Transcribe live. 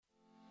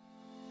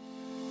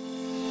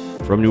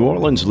From New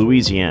Orleans,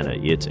 Louisiana,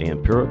 it's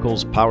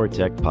Ampirical's Power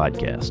Tech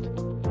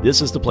Podcast.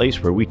 This is the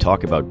place where we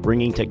talk about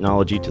bringing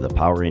technology to the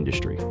power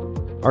industry.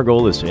 Our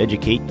goal is to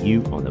educate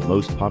you on the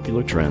most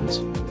popular trends,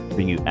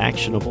 bring you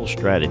actionable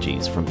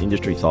strategies from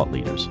industry thought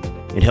leaders,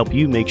 and help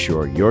you make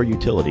sure your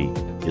utility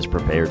is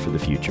prepared for the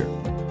future.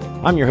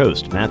 I'm your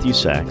host, Matthew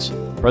Sachs,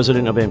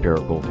 president of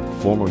Ampirical,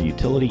 former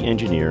utility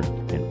engineer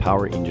and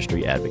power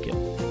industry advocate.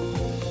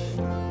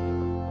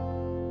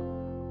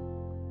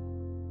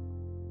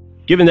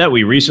 Given that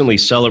we recently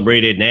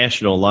celebrated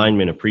National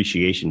Lineman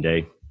Appreciation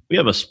Day, we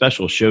have a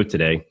special show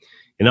today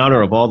in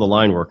honor of all the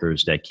line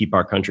workers that keep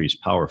our country's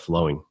power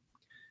flowing.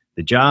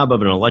 The job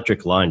of an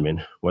electric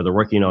lineman, whether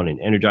working on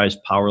an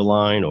energized power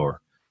line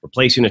or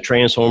replacing a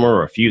transformer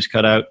or a fuse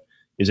cutout,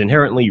 is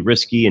inherently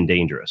risky and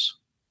dangerous.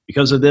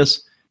 Because of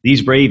this,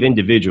 these brave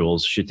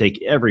individuals should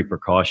take every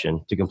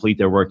precaution to complete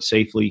their work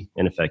safely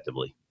and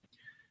effectively.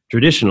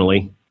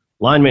 Traditionally,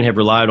 linemen have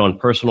relied on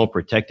personal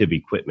protective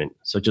equipment,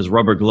 such as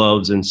rubber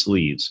gloves and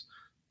sleeves,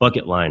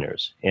 bucket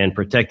liners, and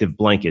protective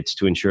blankets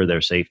to ensure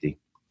their safety.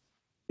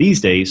 These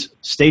days,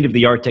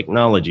 state-of-the-art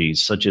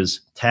technologies such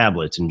as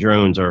tablets and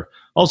drones are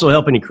also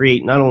helping to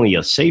create not only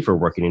a safer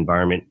working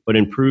environment, but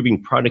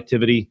improving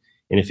productivity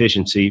and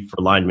efficiency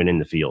for linemen in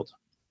the field.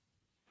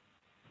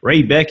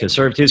 Ray Beck has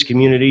served his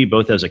community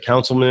both as a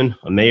councilman,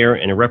 a mayor,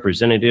 and a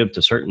representative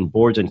to certain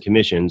boards and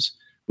commissions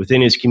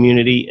within his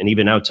community and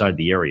even outside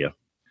the area.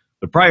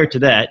 But prior to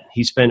that,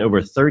 he spent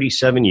over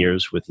 37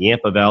 years with the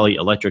Yampa Valley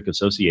Electric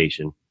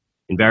Association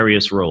in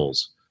various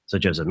roles,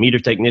 such as a meter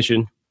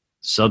technician,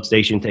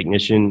 substation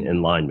technician,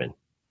 and lineman.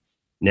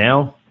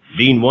 Now,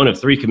 being one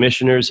of 3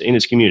 commissioners in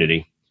his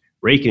community,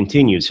 Ray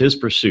continues his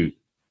pursuit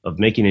of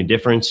making a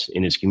difference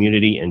in his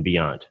community and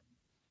beyond.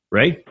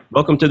 Ray,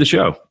 welcome to the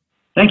show.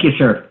 Thank you,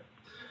 sir.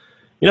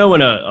 You know,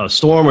 when a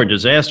storm or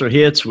disaster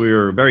hits,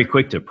 we're very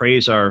quick to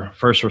praise our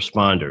first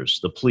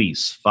responders, the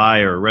police,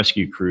 fire,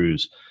 rescue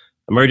crews,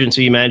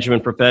 emergency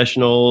management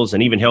professionals,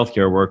 and even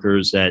healthcare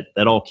workers that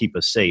all keep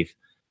us safe.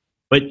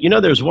 But, you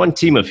know, there's one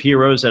team of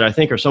heroes that I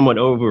think are somewhat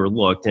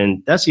overlooked,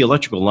 and that's the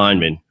electrical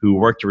linemen who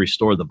work to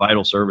restore the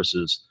vital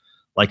services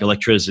like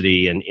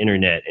electricity and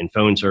internet and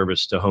phone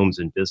service to homes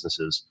and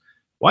businesses.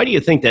 Why do you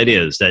think that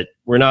is, that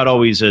we're not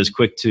always as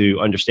quick to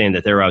understand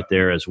that they're out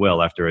there as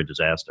well after a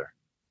disaster?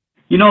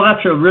 You know,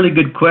 that's a really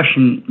good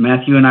question,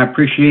 Matthew, and I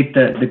appreciate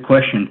the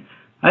question.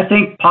 I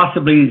think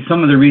possibly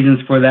some of the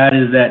reasons for that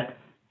is that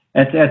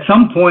at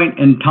some point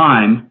in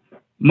time,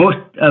 most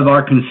of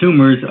our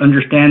consumers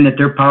understand that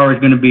their power is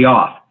going to be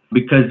off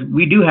because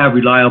we do have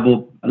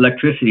reliable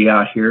electricity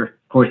out here,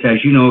 of course,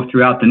 as you know,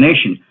 throughout the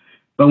nation.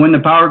 But when the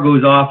power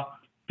goes off,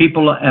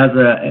 people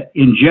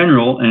in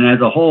general and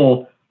as a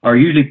whole are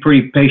usually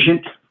pretty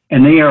patient,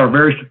 and they are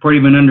very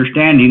supportive and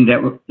understanding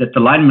that the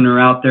linemen are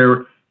out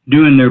there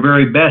doing their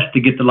very best to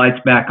get the lights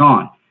back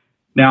on.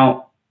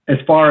 Now, as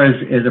far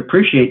as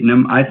appreciating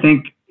them, I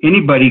think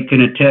anybody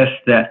can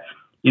attest that,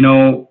 you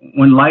know,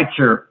 when lights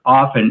are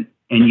off and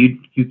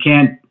you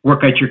can't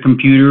work at your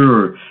computer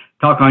or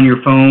talk on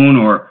your phone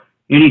or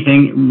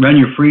anything, run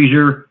your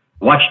freezer,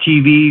 watch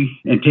TV,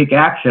 and take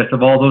access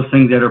of all those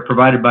things that are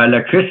provided by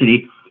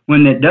electricity,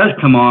 when it does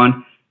come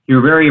on,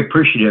 you're very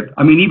appreciative.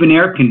 I mean, even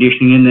air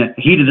conditioning in the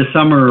heat of the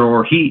summer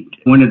or heat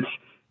when it's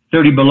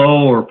 30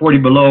 below or 40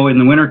 below in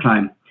the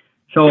wintertime.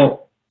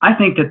 So I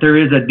think that there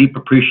is a deep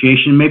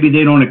appreciation. Maybe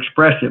they don't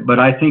express it, but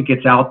I think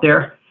it's out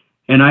there.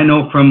 And I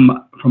know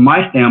from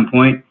my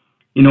standpoint,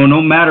 you know,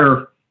 no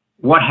matter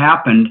what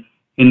happened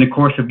in the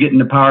course of getting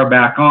the power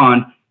back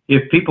on,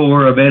 if people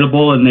were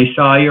available and they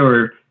saw you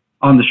or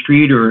on the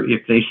street, or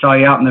if they saw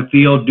you out in the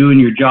field doing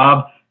your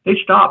job, they'd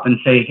stop and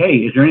say, hey,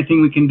 is there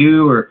anything we can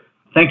do? Or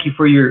thank you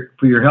for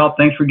your help.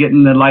 Thanks for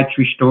getting the lights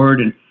restored.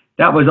 And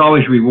that was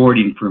always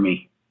rewarding for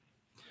me.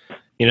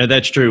 You know,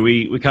 that's true.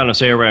 We kind of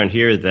say around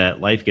here that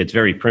life gets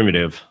very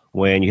primitive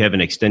when you have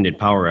an extended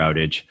power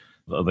outage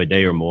of a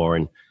day or more.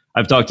 And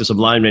I've talked to some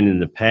linemen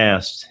in the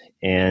past,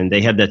 and they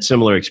had that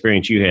similar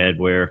experience you had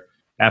where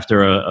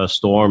after a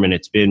storm and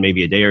it's been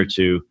maybe a day or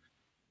two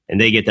and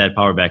they get that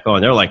power back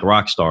on, they're like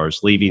rock stars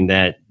leaving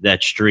that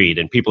street,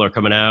 and people are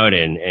coming out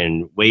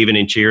and waving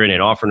and cheering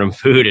and offering them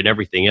food and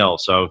everything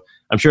else. So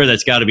I'm sure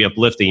that's got to be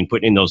uplifting,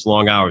 putting in those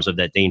long hours of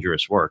that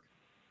dangerous work.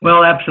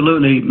 Well,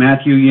 absolutely,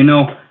 Matthew. You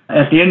know,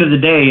 at the end of the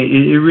day,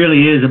 it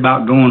really is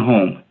about going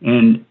home.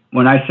 And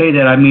when I say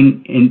that, I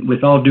mean,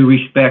 with all due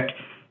respect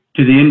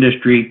to the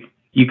industry,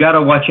 you got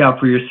to watch out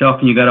for yourself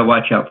and you got to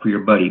watch out for your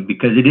buddy,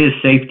 because it is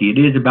safety. It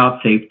is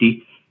about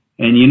safety.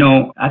 And, you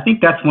know, I think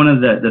that's one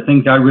of the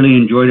things I really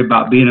enjoyed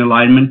about being a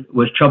lineman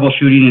was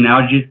troubleshooting in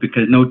outages,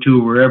 because no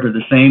two were ever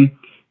the same.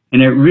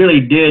 And it really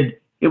did.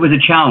 It was a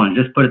challenge.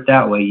 Let's put it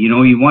that way. You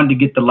know, you wanted to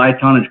get the lights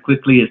on as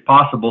quickly as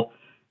possible,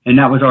 and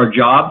that was our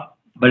job.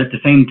 But at the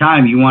same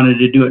time, you wanted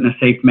to do it in a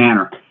safe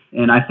manner.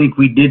 And I think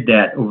we did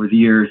that over the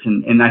years.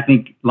 And I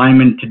think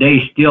linemen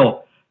today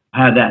still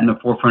have that in the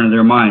forefront of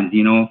their minds.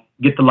 You know,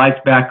 get the lights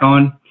back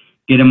on,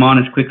 get them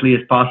on as quickly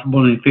as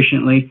possible and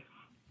efficiently.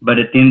 But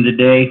at the end of the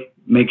day,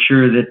 make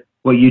sure that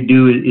what you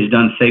do is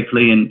done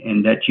safely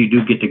and that you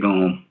do get to go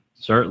home.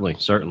 Certainly,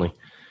 certainly.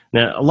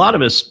 Now, a lot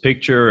of us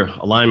picture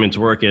alignment's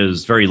work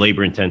as very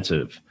labor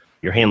intensive.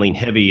 You're handling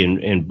heavy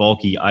and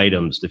bulky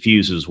items, the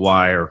fuses,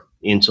 wire,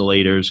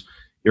 insulators.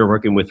 You're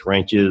working with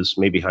wrenches,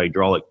 maybe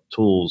hydraulic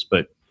tools.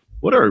 But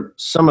what are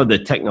some of the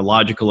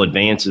technological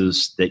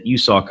advances that you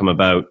saw come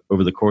about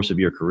over the course of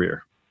your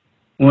career?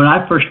 When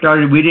I first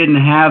started, we didn't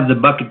have the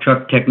bucket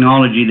truck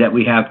technology that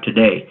we have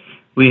today.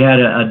 We had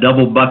a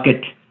double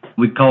bucket.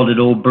 We called it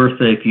Old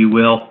Bertha, if you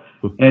will.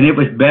 And it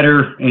was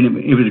better, and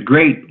it was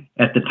great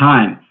at the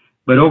time.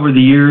 But over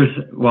the years,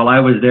 while I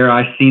was there,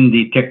 I've seen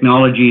the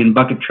technology in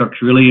bucket trucks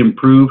really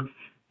improve,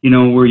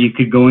 where you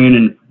could go in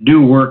and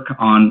do work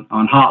on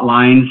hot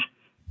lines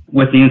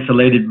with the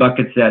insulated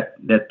buckets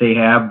that they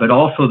have, but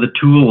also the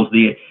tools,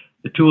 the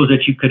tools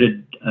that you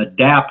could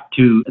adapt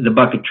to the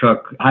bucket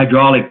truck,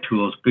 hydraulic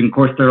tools. And of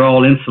course, they're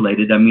all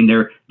insulated. I mean,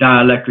 they're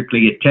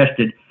dielectrically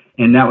tested,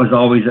 and that was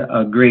always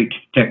a great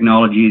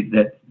technology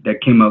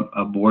that came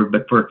aboard.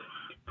 But for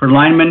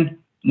linemen,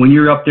 when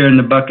you're up there in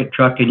the bucket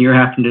truck and you're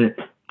having to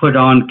put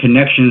on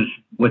connections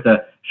with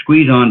a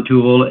squeeze-on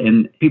tool,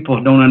 and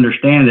people don't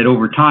understand that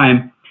over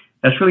time,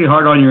 that's really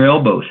hard on your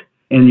elbows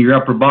and your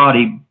upper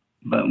body.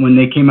 But when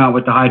they came out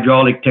with the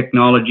hydraulic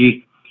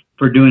technology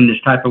for doing this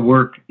type of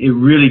work, it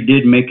really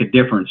did make a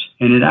difference.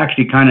 And it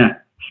actually kind of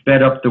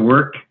sped up the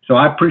work. So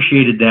I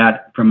appreciated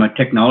that from a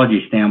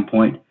technology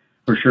standpoint,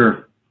 for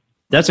sure.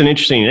 That's an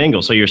interesting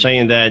angle. So you're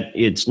saying that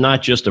it's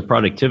not just a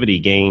productivity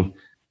gain,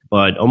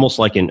 but almost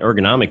like an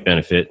ergonomic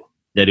benefit,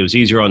 that it was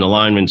easier on the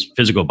lineman's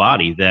physical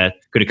body that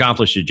could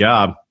accomplish the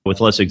job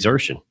with less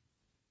exertion.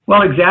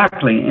 Well,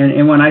 exactly.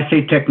 And when I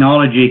say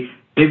technology,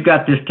 they've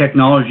got this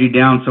technology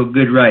down so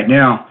good right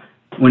now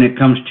when it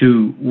comes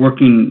to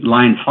working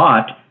lines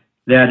hot,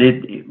 that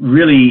it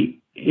really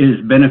is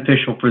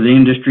beneficial for the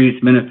industry.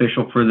 It's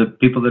beneficial for the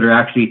people that are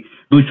actually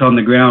boots on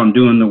the ground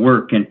doing the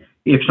work. And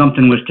if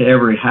something was to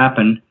ever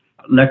happen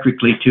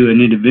electrically to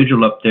an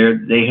individual up there,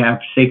 they have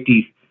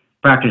safety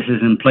practices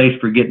in place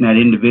for getting that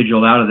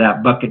individual out of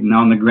that bucket and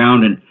on the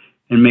ground,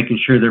 and making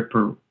sure they're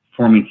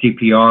performing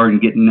CPR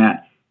and getting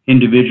that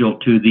individual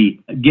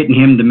getting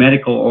him the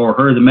medical or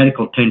her the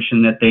medical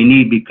attention that they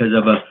need because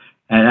of an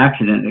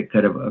accident that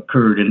could have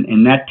occurred.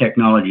 And that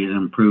technology has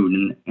improved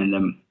in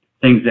the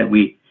things that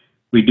we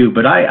do.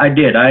 But I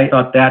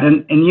thought that.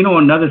 And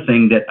another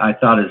thing that I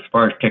thought as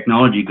far as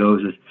technology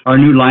goes is our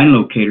new line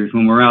locators.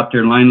 When we're out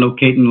there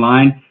locating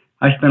line,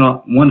 I spent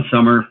one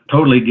summer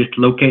totally just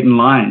locating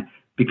line,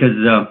 because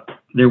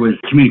there was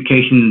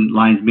communication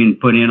lines being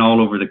put in all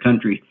over the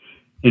country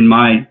in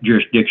my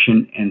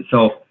jurisdiction. And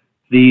so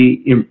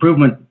the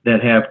improvement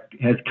that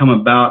has come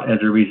about as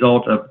a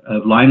result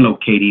of line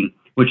locating,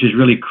 which is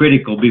really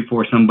critical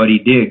before somebody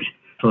digs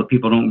so that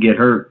people don't get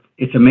hurt.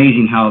 It's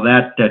amazing how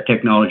that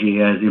technology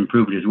has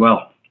improved as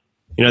well.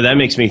 That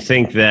makes me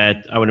think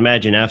that I would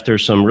imagine after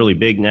some really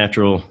big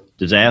natural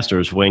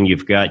disasters, when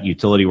you've got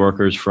utility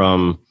workers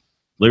from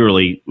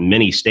literally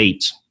many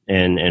states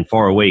and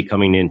far away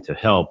coming in to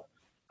help,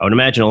 I would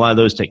imagine a lot of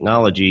those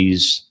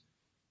technologies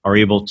are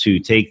able to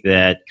take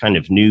that kind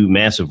of new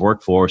massive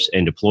workforce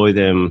and deploy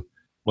them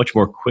much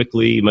more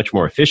quickly, much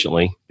more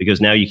efficiently,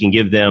 because now you can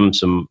give them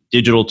some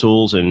digital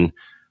tools and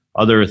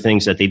other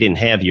things that they didn't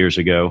have years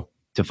ago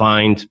to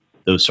find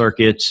those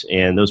circuits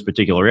and those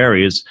particular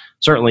areas,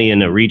 certainly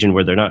in a region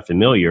where they're not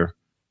familiar,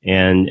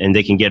 and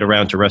they can get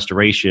around to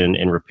restoration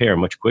and repair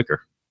much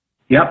quicker.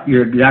 Yep,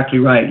 you're exactly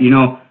right.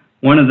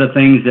 One of the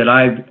things that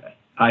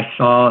I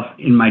saw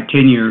in my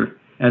tenure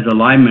as a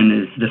lineman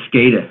is the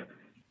SCADA.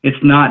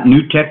 It's not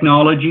new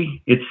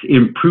technology, it's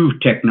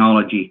improved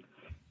technology.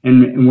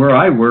 And where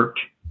I worked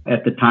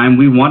at the time,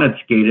 we wanted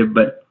SCADA,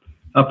 but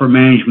upper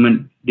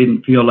management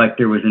didn't feel like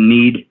there was a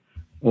need,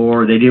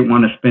 or they didn't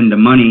want to spend the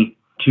money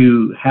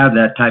to have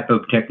that type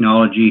of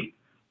technology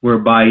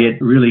whereby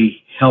it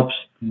really helps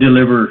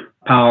deliver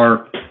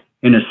power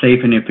in a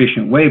safe and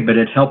efficient way, but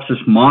it helps us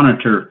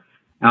monitor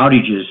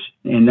outages.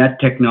 And that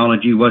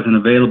technology wasn't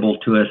available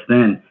to us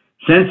then.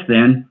 Since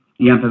then,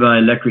 Yampa Valley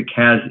Electric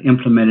has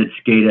implemented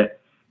SCADA,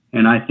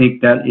 and I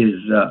think that is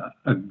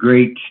a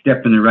great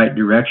step in the right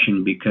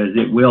direction, because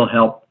it will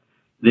help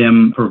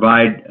them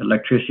provide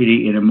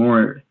electricity in a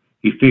more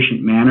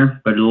efficient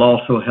manner, but it'll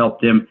also help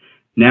them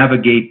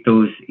navigate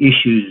those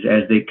issues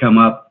as they come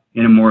up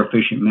in a more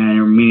efficient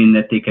manner, meaning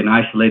that they can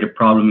isolate a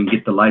problem and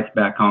get the lights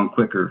back on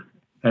quicker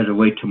as a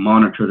way to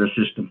monitor the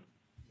system.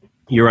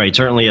 You're right.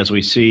 Certainly, as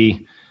we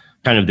see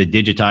kind of the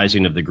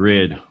digitizing of the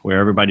grid, where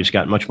everybody's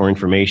got much more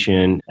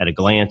information at a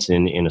glance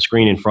in a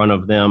screen in front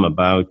of them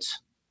about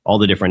all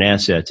the different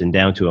assets and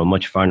down to a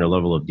much finer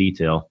level of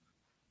detail.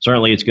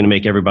 Certainly, it's going to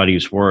make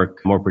everybody's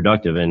work more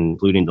productive,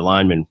 including the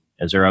linemen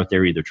as they're out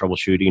there either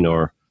troubleshooting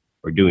or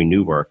doing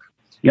new work.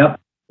 Yep.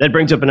 That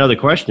brings up another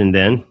question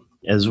then.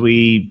 As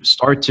we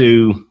start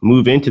to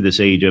move into this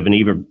age of an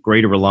even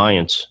greater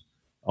reliance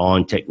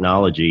on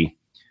technology,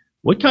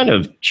 what kind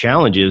of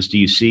challenges do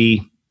you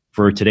see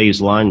for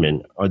today's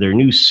linemen? Are there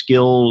new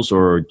skills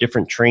or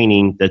different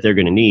training that they're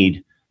going to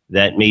need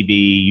that maybe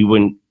you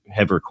wouldn't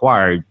have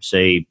required,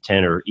 say,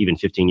 10 or even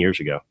 15 years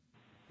ago?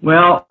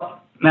 Well,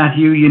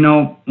 Matthew,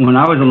 when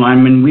I was a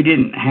lineman, we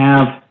didn't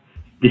have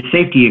the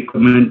safety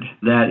equipment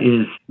that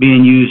is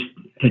being used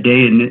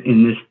today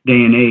in this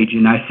day and age.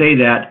 And I say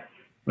that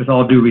with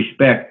all due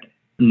respect.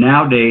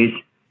 Nowadays,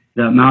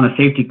 the amount of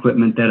safety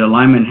equipment that a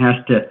lineman has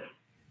to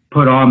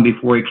put on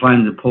before he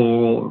climbs a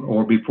pole,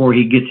 or before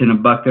he gets in a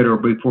bucket, or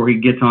before he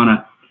gets on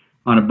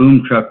a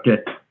boom truck to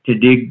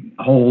dig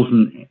holes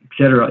and et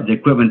cetera, the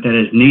equipment that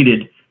is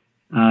needed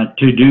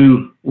to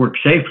do work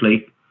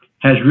safely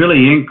has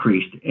really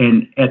increased.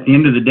 And at the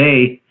end of the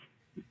day,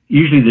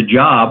 usually the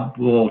job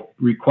will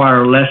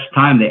require less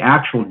time. The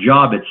actual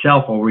job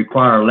itself will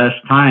require less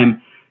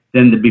time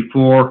than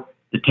before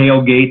the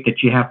tailgate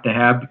that you have to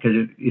have,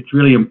 because it's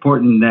really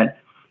important that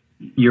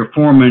your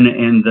foreman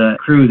and the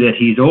crew that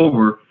he's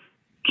over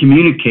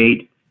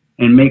communicate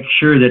and make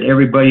sure that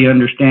everybody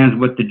understands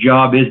what the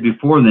job is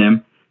before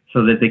them,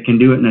 so that they can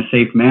do it in a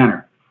safe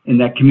manner. And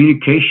that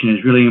communication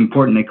is really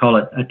important. They call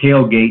it a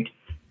tailgate.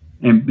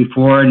 And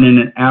before and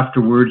then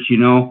afterwards,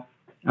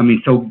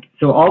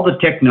 so all the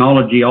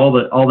technology, all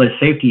the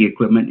safety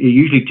equipment, it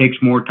usually takes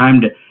more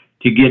time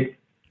to get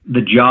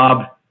the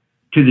job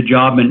to the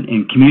job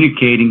and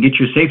communicate and get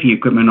your safety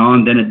equipment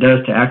on than it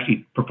does to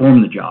actually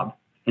perform the job.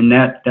 And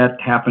that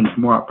happens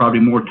probably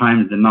more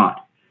times than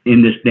not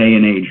in this day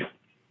and age.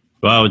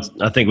 Well,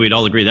 I think we'd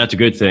all agree that's a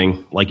good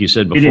thing. Like you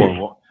said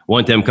before,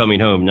 want them coming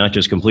home, not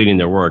just completing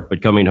their work,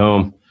 but coming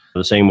home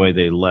the same way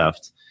they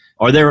left.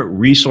 Are there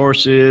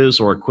resources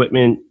or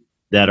equipment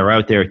that are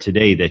out there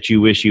today that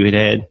you wish you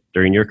had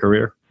during your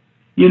career?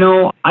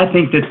 I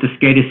think that the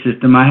SCADA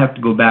system, I have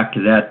to go back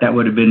to that. That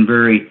would have been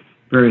very,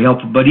 very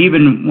helpful. But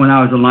even when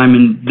I was a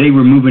lineman, they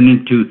were moving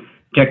into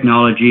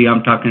technology.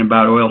 I'm talking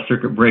about oil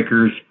circuit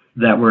breakers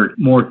that were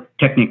more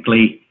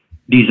technically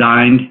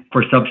designed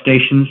for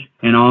substations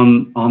and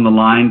on the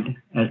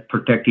line as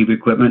protective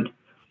equipment.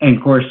 And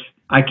of course,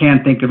 I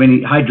can't think of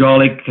any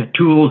hydraulic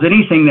tools,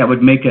 anything that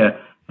would make a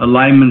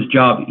lineman's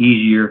job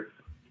easier.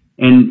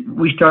 And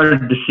we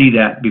started to see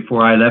that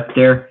before I left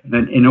there.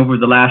 And over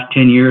the last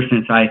 10 years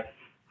since I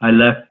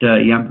left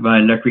Yampa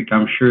Valley Electric,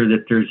 I'm sure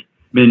that there's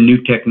been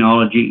new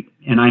technology.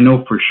 And I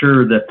know for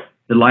sure that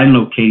the line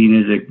locating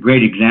is a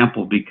great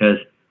example, because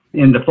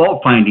in the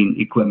fault finding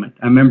equipment,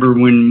 I remember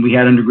when we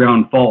had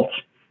underground faults,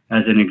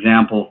 as an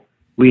example,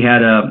 we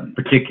had a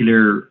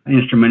particular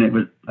instrument. It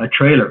was a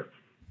trailer,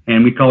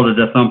 and we called it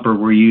a thumper,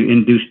 where you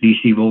induce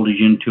DC voltage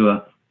into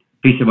a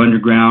piece of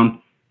underground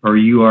or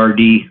URD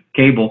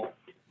cable.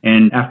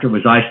 And after it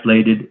was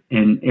isolated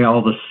and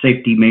all the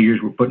safety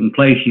measures were put in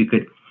place, you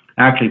could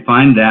actually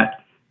find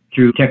that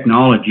through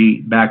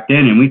technology back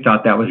then. And we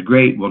thought that was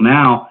great. Well,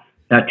 now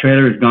that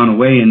trailer has gone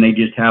away, and they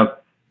just have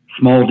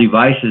small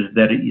devices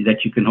that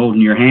you can hold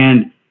in your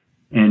hand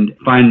and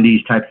find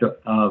these types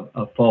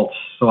of faults.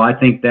 So I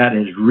think that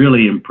has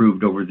really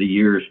improved over the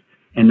years.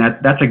 And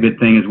that's a good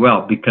thing as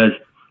well, because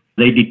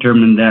they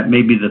determined that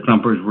maybe the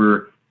thumpers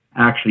were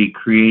actually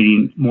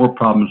creating more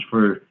problems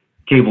for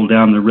cable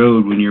down the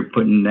road when you're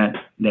putting that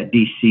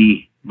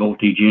DC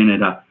voltage in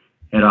at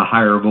a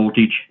higher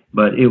voltage.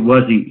 But it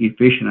was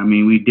efficient. I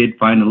mean, we did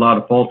find a lot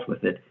of faults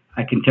with it.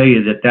 I can tell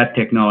you that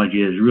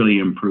technology has really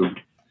improved.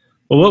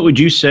 Well, what would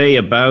you say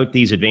about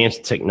these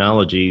advanced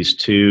technologies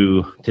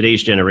to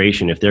today's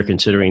generation if they're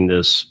considering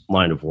this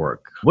line of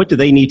work? What do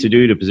they need to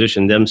do to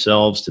position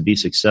themselves to be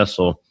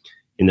successful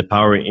in the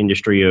power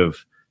industry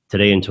of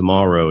today and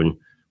tomorrow? And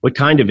what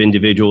kind of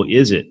individual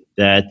is it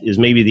that is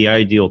maybe the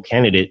ideal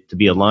candidate to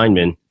be a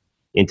lineman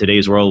in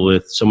today's world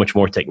with so much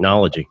more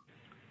technology?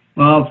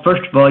 Well,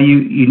 first of all,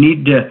 you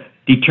need to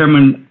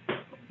determine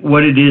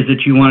what it is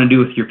that you want to do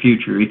with your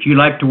future. If you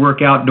like to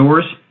work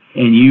outdoors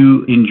and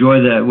you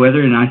enjoy the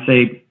weather, and I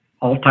say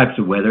all types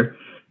of weather,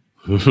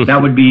 that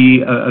would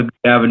be a good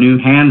avenue.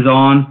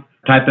 Hands-on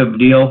type of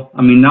deal.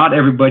 I mean, not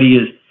everybody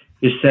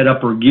is set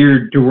up or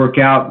geared to work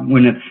out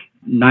when it's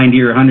 90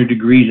 or 100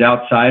 degrees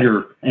outside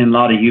and a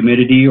lot of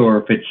humidity, or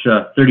if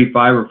it's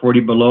 35 or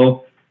 40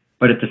 below.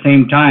 But at the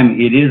same time,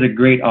 it is a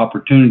great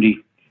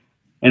opportunity.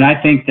 And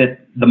I think that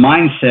the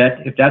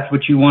mindset, if that's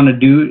what you want to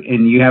do,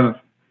 and you have,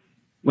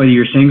 whether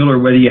you're single or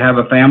whether you have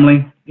a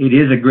family, it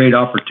is a great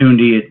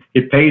opportunity.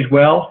 It pays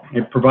well.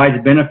 It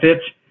provides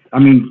benefits. I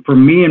mean, for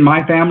me and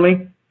my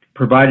family,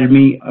 provided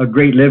me a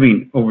great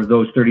living over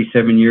those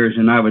 37 years,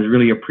 and I was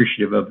really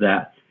appreciative of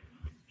that.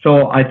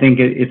 So I think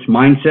it's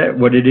mindset,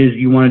 what it is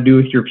you want to do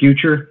with your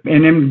future,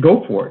 and then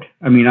go for it.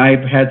 I mean,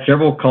 I've had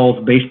several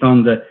calls based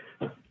on the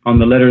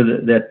letter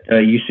that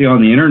you see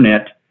on the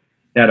internet,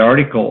 that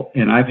article,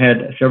 and I've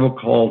had several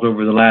calls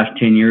over the last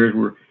 10 years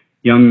where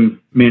young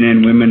men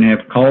and women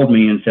have called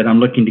me and said, I'm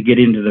looking to get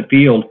into the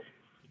field,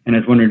 and I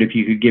was wondering if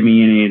you could give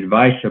me any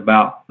advice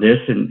about this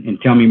and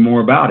tell me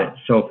more about it.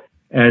 So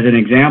as an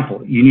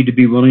example, you need to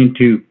be willing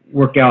to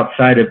work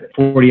outside of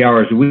 40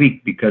 hours a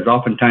week, because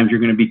oftentimes you're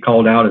going to be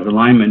called out as a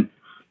lineman.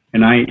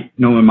 And I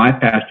know in my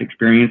past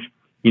experience,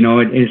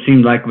 it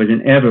seemed like it was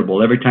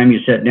inevitable. Every time you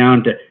sat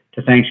down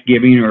to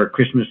Thanksgiving or a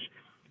Christmas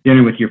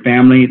dinner with your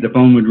family, the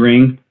phone would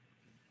ring.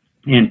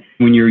 And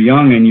when you're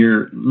young and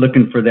you're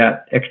looking for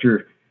that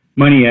extra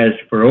money as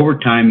for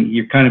overtime,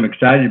 you're kind of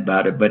excited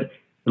about it. But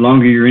the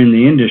longer you're in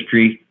the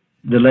industry,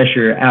 the less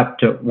you're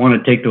apt to want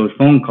to take those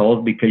phone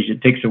calls because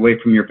it takes away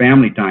from your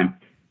family time.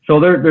 So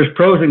there's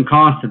pros and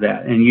cons to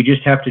that, and you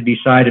just have to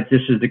decide if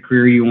this is the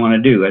career you want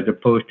to do, as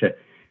opposed to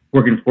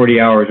working 40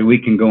 hours a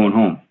week and going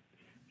home.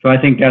 So I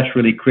think that's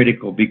really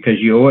critical, because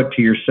you owe it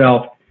to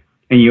yourself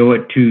and you owe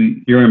it to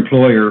your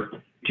employer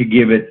to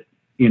give it,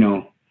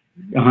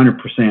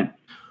 100%.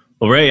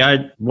 Well, Ray,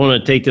 I want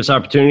to take this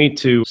opportunity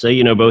to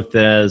say, both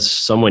as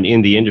someone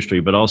in the industry,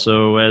 but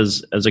also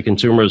as a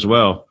consumer as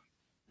well,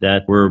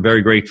 that we're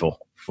very grateful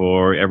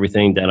for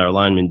everything that our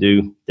linemen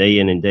do day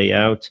in and day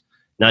out,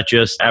 not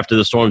just after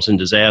the storms and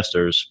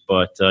disasters,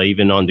 but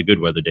even on the good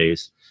weather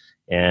days.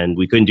 And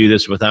we couldn't do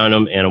this without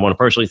them. And I want to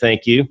personally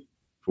thank you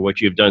for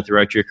what you've done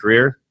throughout your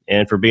career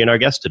and for being our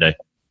guest today.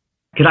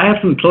 Could I have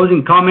some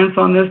closing comments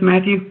on this,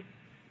 Matthew?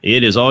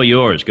 It is all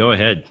yours. Go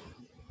ahead.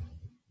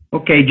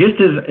 Okay, just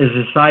as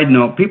a side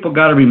note, people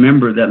got to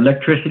remember that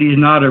electricity is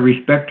not a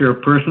respecter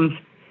of persons.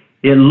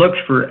 It looks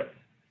for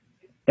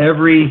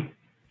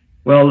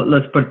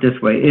let's put it this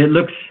way. It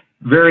looks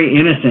very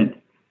innocent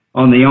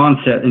on the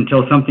onset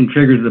until something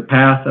triggers the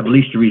path of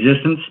least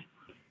resistance.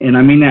 And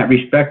I mean that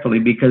respectfully,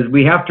 because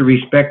we have to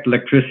respect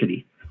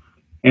electricity.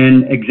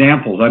 And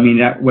examples,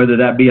 whether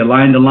that be a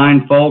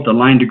line-to-line fault, a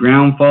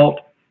line-to-ground fault,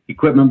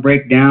 equipment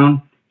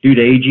breakdown due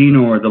to aging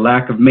or the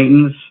lack of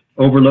maintenance,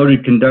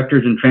 overloaded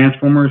conductors and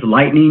transformers,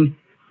 lightning,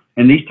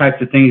 and these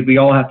types of things we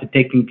all have to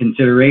take in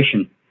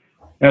consideration.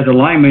 As a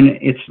lineman,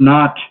 it's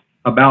not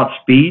about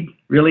speed,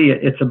 really.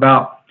 It's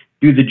about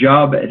do the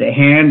job at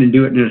hand and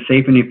do it in a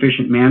safe and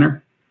efficient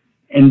manner.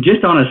 And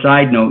just on a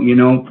side note,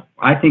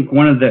 I think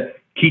one of the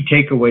key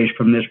takeaways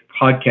from this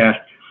podcast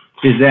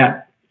is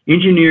that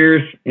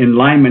engineers and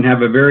linemen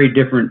have a very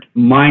different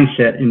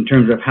mindset in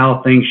terms of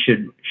how things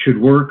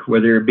should work,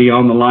 whether it be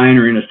on the line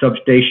or in a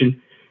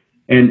substation.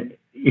 And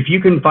if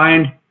you can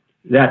find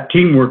that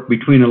teamwork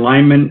between a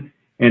lineman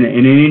and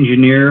an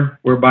engineer,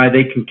 whereby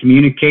they can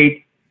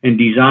communicate and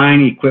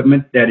design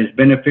equipment that is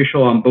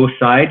beneficial on both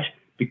sides,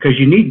 because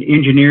you need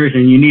engineers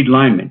and you need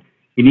linemen.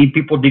 You need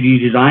people to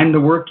design the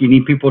work. You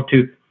need people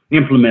to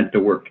implement the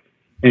work.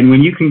 And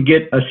when you can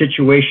get a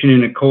situation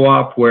in a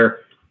co-op where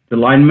the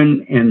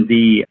linemen and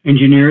the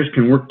engineers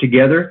can work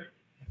together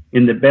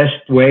in the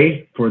best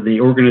way for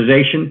the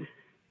organization,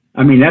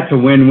 that's a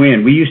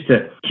win-win. We used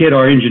to kid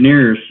our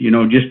engineers,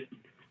 just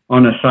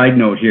on a side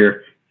note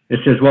here. It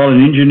says, well,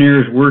 an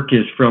engineer's work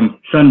is from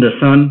sun to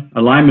sun.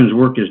 A lineman's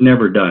work is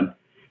never done.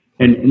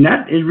 And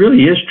that, it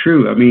really is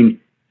true.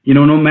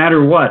 No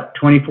matter what,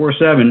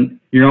 24/7,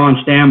 you're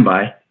on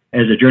standby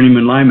as a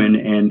journeyman lineman,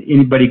 and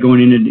anybody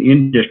going into the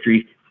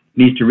industry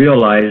needs to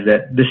realize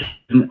that this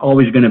isn't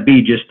always going to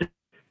be just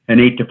an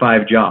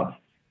 8-to-5 job.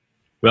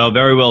 Well,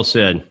 very well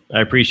said.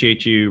 I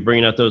appreciate you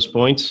bringing out those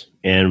points.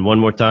 And one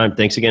more time,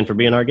 thanks again for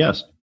being our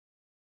guest.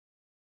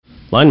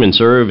 Linemen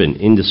serve an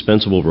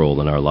indispensable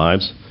role in our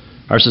lives.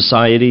 Our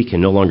society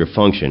can no longer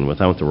function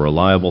without the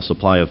reliable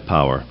supply of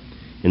power.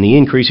 And the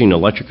increasing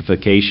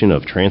electrification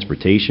of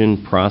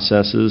transportation,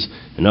 processes,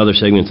 and other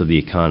segments of the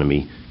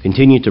economy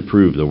continue to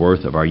prove the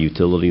worth of our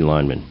utility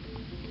linemen.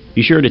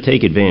 Be sure to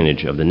take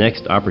advantage of the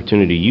next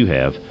opportunity you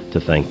have to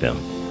thank them.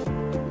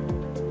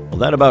 Well,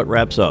 that about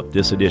wraps up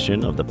this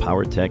edition of the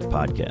PowerTech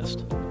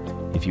Podcast.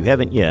 If you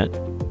haven't yet,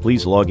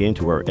 please log in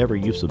to wherever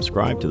you've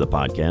subscribed to the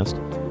podcast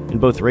and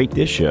both rate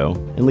this show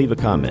and leave a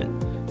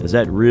comment, as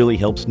that really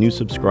helps new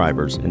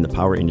subscribers in the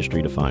power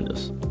industry to find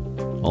us.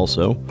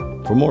 Also,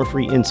 for more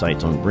free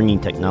insights on bringing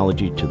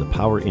technology to the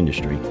power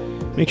industry,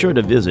 make sure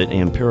to visit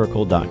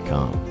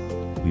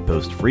Amperical.com. We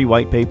post free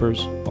white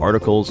papers,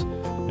 articles,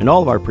 and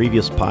all of our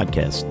previous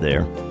podcasts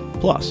there.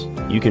 Plus,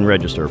 you can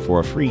register for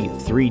a free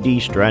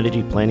 3D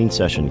strategy planning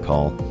session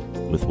call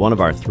with one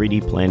of our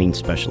 3D planning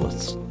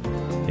specialists.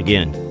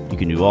 Again, you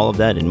can do all of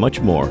that and much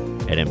more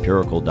at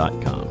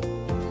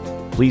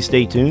Amperical.com. Please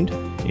stay tuned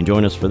and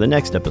join us for the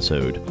next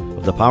episode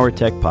of the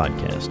PowerTech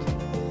Podcast.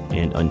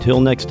 And until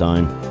next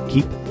time,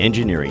 keep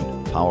engineering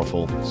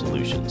powerful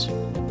solutions.